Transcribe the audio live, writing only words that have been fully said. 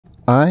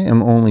I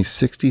am only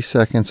 60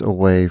 seconds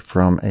away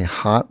from a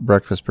hot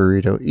breakfast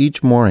burrito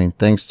each morning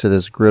thanks to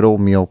this Griddle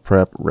meal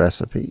prep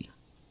recipe.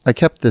 I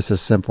kept this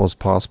as simple as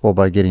possible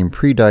by getting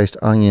pre-diced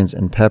onions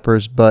and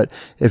peppers, but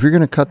if you're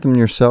going to cut them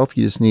yourself,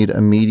 you just need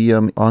a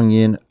medium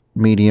onion,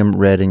 medium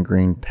red and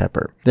green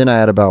pepper. Then I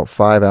add about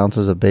 5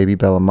 ounces of baby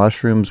bella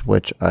mushrooms,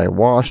 which I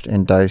washed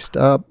and diced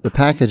up. The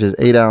package is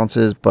 8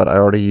 ounces, but I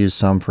already used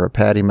some for a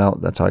patty melt.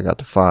 That's how I got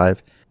to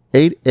 5.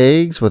 8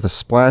 eggs with a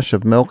splash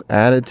of milk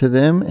added to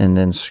them, and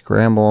then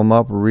scramble them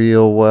up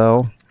real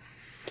well.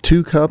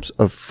 2 cups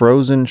of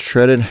frozen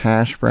shredded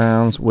hash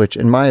browns, which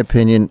in my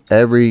opinion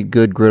every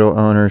good griddle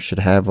owner should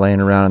have laying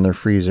around in their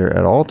freezer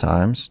at all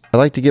times. I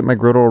like to get my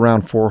griddle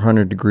around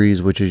 400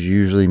 degrees, which is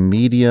usually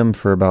medium,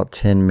 for about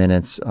 10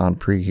 minutes on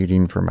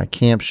preheating for my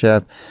camp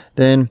chef.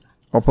 Then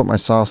I'll put my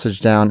sausage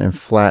down and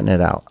flatten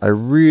it out. I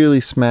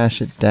really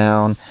smash it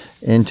down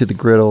into the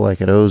griddle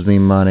like it owes me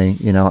money.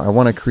 You know, I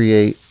want to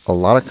create a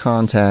lot of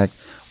contact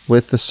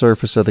with the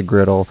surface of the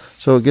griddle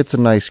so it gets a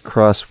nice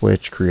crust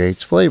which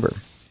creates flavor.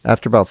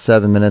 After about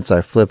 7 minutes,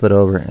 I flip it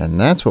over, and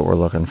that's what we're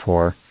looking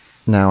for.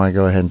 Now I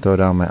go ahead and throw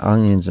down my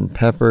onions and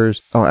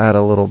peppers. I'll add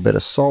a little bit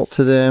of salt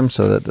to them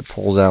so that it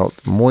pulls out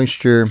the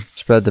moisture.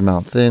 Spread them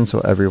out thin so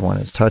everyone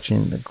is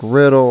touching the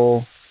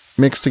griddle.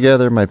 Mix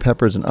together my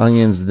peppers and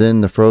onions, then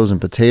the frozen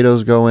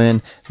potatoes go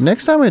in.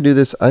 Next time I do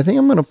this, I think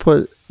I'm going to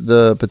put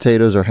the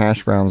potatoes or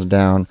hash browns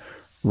down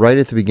right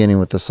at the beginning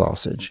with the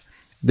sausage.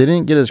 They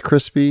didn't get as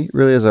crispy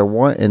really as I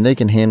want, and they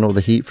can handle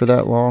the heat for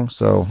that long,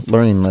 so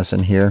learning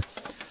lesson here.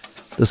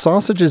 The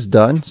sausage is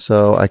done,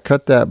 so I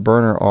cut that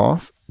burner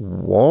off,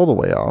 all the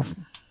way off.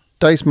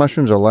 Diced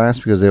mushrooms are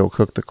last because they will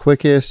cook the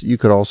quickest. You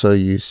could also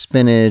use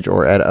spinach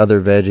or add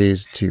other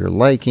veggies to your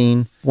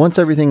liking. Once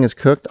everything is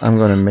cooked, I'm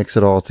going to mix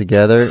it all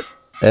together,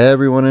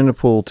 everyone in a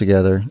pool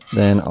together.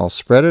 Then I'll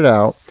spread it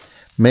out,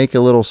 make a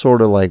little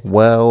sort of like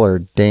well or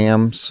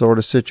dam sort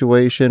of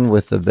situation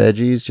with the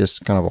veggies,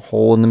 just kind of a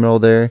hole in the middle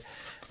there.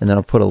 And then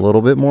I'll put a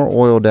little bit more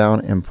oil down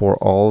and pour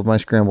all of my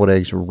scrambled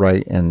eggs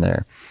right in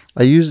there.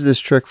 I use this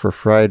trick for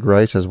fried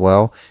rice as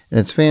well, and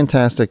it's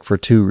fantastic for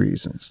 2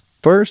 reasons.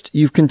 First,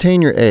 you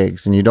contain your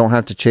eggs and you don't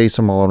have to chase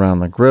them all around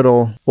the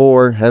griddle,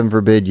 or heaven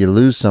forbid you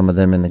lose some of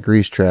them in the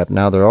grease trap.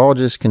 Now they're all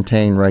just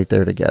contained right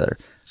there together.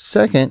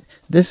 Second,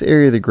 this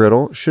area of the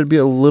griddle should be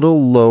a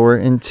little lower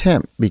in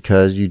temp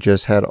because you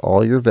just had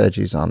all your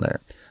veggies on there.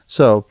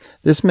 So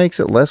this makes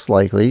it less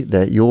likely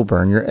that you'll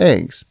burn your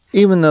eggs.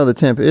 Even though the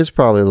temp is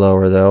probably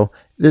lower though,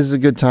 this is a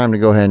good time to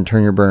go ahead and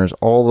turn your burners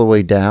all the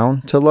way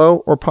down to low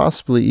or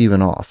possibly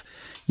even off.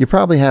 You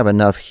probably have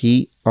enough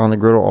heat on the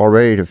griddle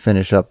already to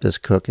finish up this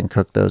cook and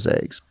cook those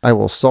eggs. I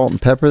will salt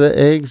and pepper the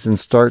eggs and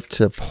start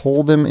to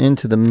pull them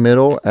into the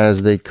middle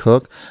as they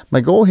cook.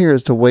 My goal here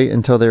is to wait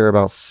until they're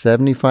about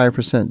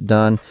 75%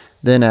 done,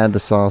 then add the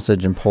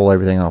sausage and pull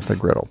everything off the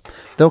griddle.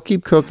 They'll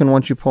keep cooking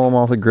once you pull them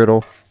off the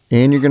griddle,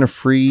 and you're going to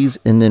freeze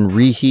and then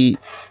reheat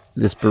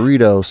this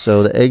burrito,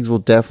 so the eggs will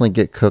definitely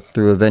get cooked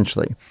through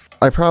eventually.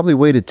 I probably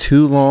waited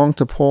too long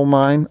to pull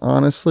mine,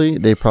 honestly.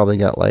 They probably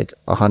got like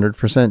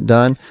 100%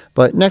 done,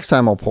 but next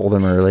time I'll pull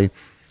them early.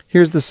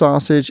 Here's the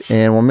sausage,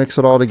 and we'll mix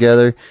it all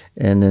together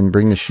and then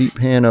bring the sheet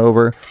pan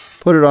over,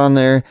 put it on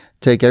there,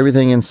 take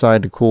everything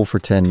inside to cool for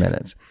 10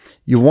 minutes.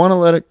 You want to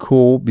let it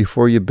cool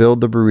before you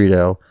build the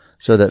burrito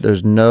so that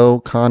there's no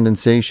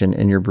condensation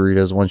in your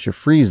burritos once you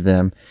freeze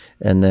them,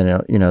 and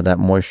then you know that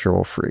moisture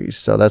will freeze.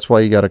 So that's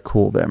why you got to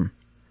cool them.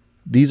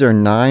 These are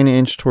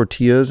 9-inch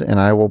tortillas, and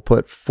I will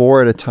put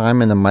 4 at a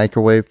time in the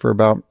microwave for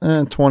about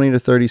 20 to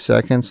 30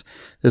 seconds.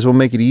 This will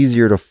make it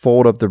easier to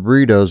fold up the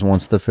burritos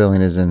once the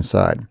filling is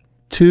inside.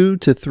 2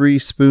 to 3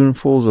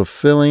 spoonfuls of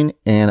filling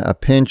and a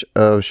pinch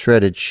of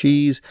shredded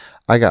cheese.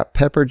 I got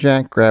pepper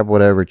jack, grab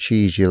whatever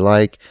cheese you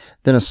like.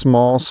 Then a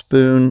small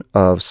spoon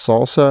of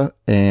salsa,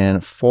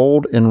 and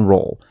fold and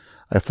roll.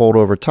 I fold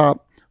over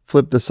top,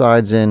 flip the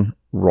sides in,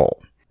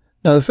 roll.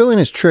 Now the filling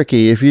is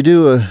tricky. If you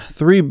do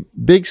 3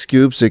 big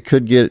scoops, it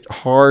could get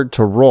hard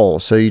to roll.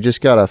 So you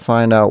just got to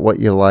find out what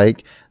you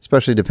like,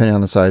 especially depending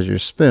on the size of your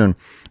spoon.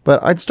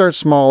 But I'd start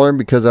smaller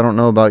because I don't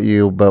know about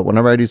you, but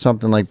whenever I do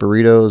something like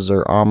burritos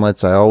or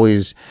omelets, I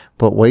always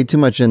put way too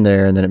much in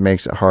there, and then it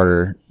makes it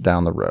harder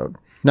down the road.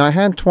 Now I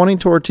had 20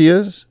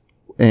 tortillas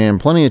and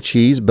plenty of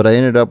cheese, but I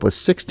ended up with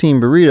 16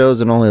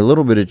 burritos and only a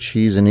little bit of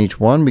cheese in each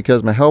one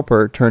because my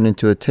helper turned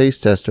into a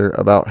taste tester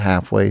about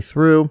halfway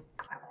through.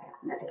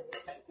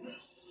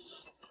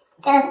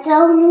 That's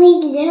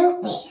only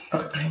little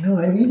bit. I know,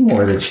 I need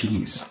more of the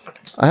cheese.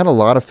 I had a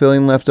lot of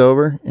filling left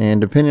over,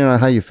 and depending on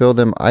how you fill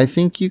them, I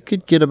think you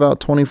could get about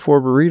 24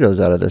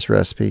 burritos out of this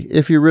recipe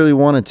if you really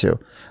wanted to.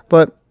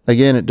 But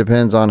again, it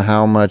depends on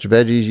how much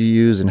veggies you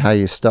use and how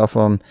you stuff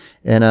them,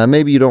 and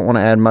maybe you don't want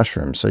to add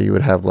mushrooms, so you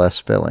would have less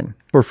filling.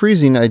 For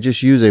freezing, I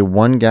just use a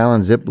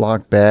 1-gallon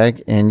Ziploc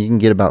bag, and you can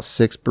get about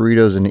 6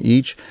 burritos in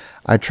each.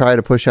 I try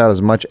to push out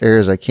as much air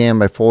as I can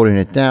by folding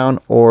it down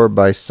or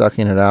by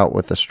sucking it out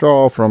with a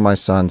straw from my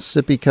son's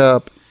sippy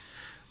cup,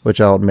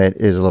 which I'll admit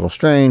is a little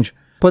strange.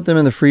 Put them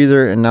in the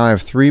freezer, and now I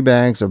have 3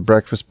 bags of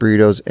breakfast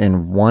burritos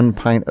and 1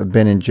 pint of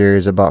Ben &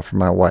 Jerry's I bought for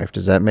my wife.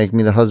 Does that make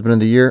me the husband of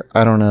the year?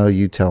 I don't know.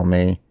 You tell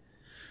me.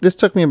 This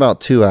took me about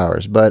 2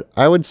 hours, but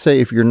I would say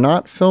if you're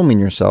not filming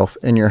yourself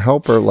and your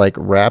helper like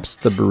wraps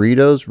the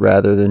burritos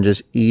rather than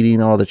just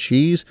eating all the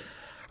cheese,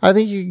 I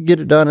think you could get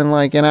it done in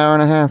like an hour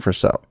and a half or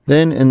so.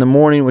 Then in the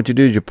morning, what you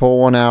do is you pull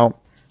one out,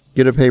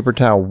 get a paper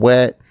towel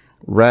wet,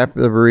 wrap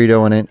the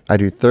burrito in it. I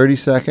do 30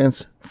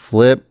 seconds,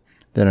 flip,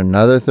 then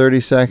another 30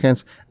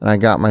 seconds, and I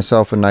got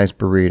myself a nice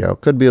burrito.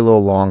 Could be a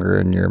little longer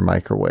in your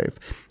microwave.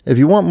 If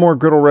you want more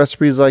griddle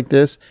recipes like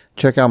this,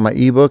 check out my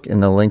ebook in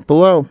the link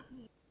below.